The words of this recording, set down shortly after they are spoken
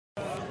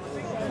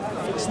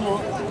it's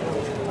not.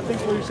 I think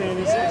what you're saying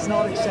is it's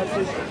not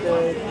accepted.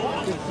 The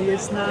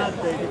Viesna,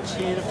 the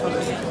chain of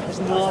transmission,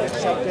 is not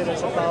accepted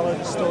as a valid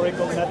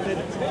historical method.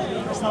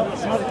 It's not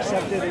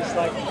accepted as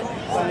like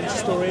by an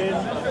historian.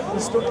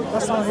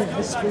 That's not how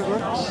history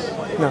works.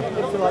 No.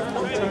 I feel like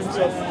in terms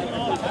of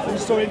if an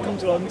historian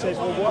comes along and says,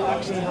 well, what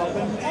actually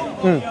happened?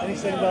 And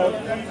he's saying, well,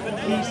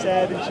 he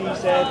said and she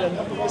said and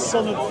the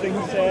son of thing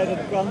said and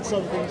the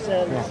grandson of thing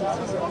said.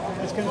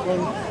 Yeah. It's kind of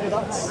going,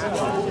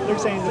 they're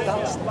saying that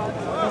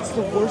that's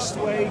the worst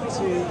way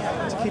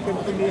to keep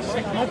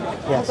information. And I've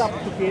had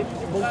that debate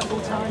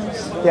multiple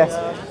times. Yes.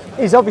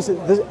 It's obviously,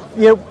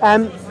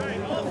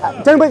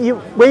 don't know about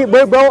you,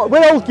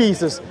 we're old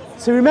geezers.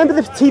 So remember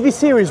the TV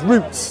series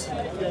Roots?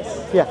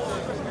 Yes. Yeah.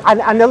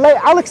 And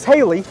Alex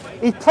Haley,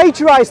 he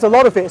plagiarised a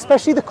lot of it,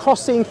 especially the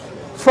crossing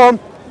from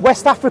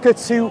West Africa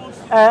to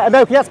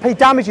America. He had to pay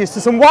damages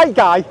to some white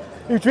guy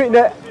who'd written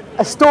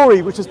a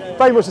story which was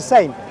very much the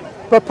same.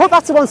 But put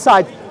that to one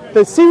side,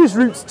 the series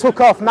Roots took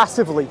off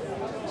massively.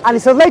 And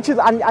it's alleged,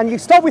 and you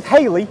start with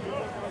Haley,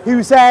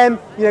 who's, he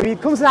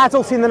becomes an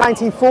adult in the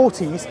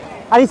 1940s,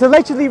 and he's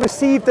allegedly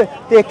received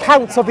the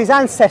accounts of his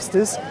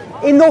ancestors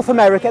in North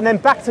America and then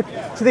back to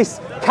this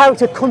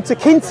character Kunta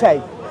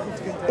Kinte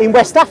in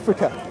West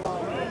Africa.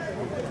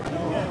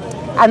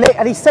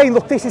 And he's saying,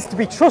 look, this is to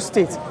be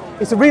trusted.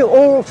 It's a real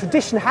oral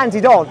tradition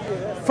handed on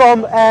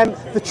from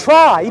the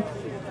tribe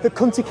that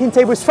Kunta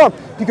Kinte was from.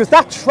 Because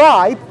that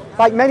tribe,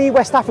 like many in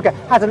West Africa,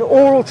 had an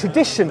oral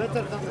tradition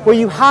where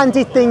you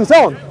handed things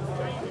on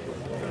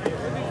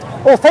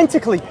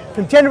authentically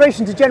from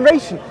generation to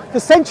generation for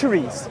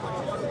centuries.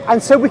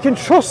 And so we can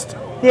trust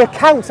the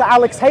accounts that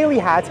Alex Haley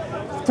had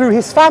through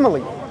his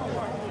family.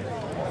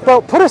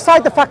 But put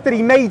aside the fact that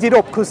he made it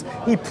up because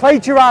he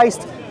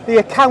plagiarised the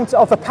account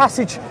of the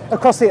passage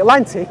across the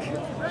Atlantic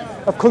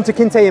of Kunta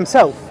Kinte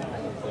himself.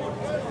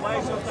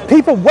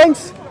 People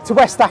went to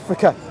West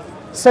Africa.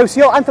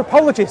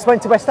 Anthropologists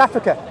went to West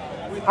Africa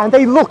and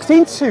they looked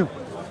into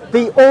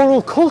the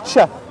oral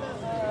culture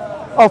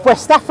of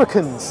West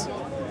Africans.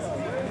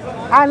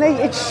 And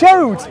it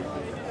showed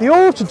the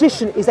oral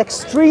tradition is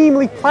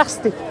extremely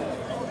plastic,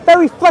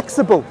 very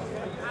flexible.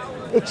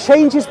 It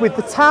changes with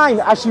the time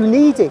as you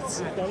need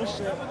it.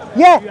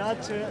 Yeah.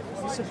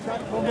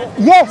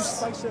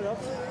 Yes.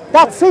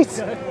 That's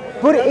it.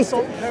 But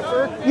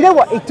you know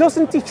what? It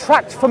doesn't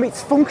detract from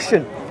its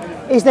function.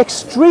 It's an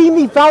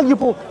extremely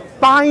valuable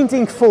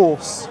binding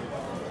force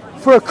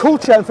for a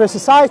culture and for a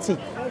society.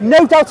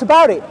 No doubt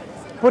about it.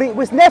 But it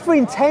was never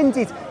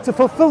intended to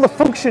fulfill the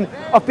function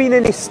of being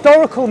an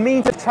historical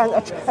means of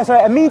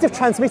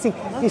transmitting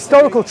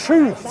historical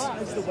truths.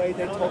 That is the way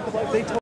they talk about it.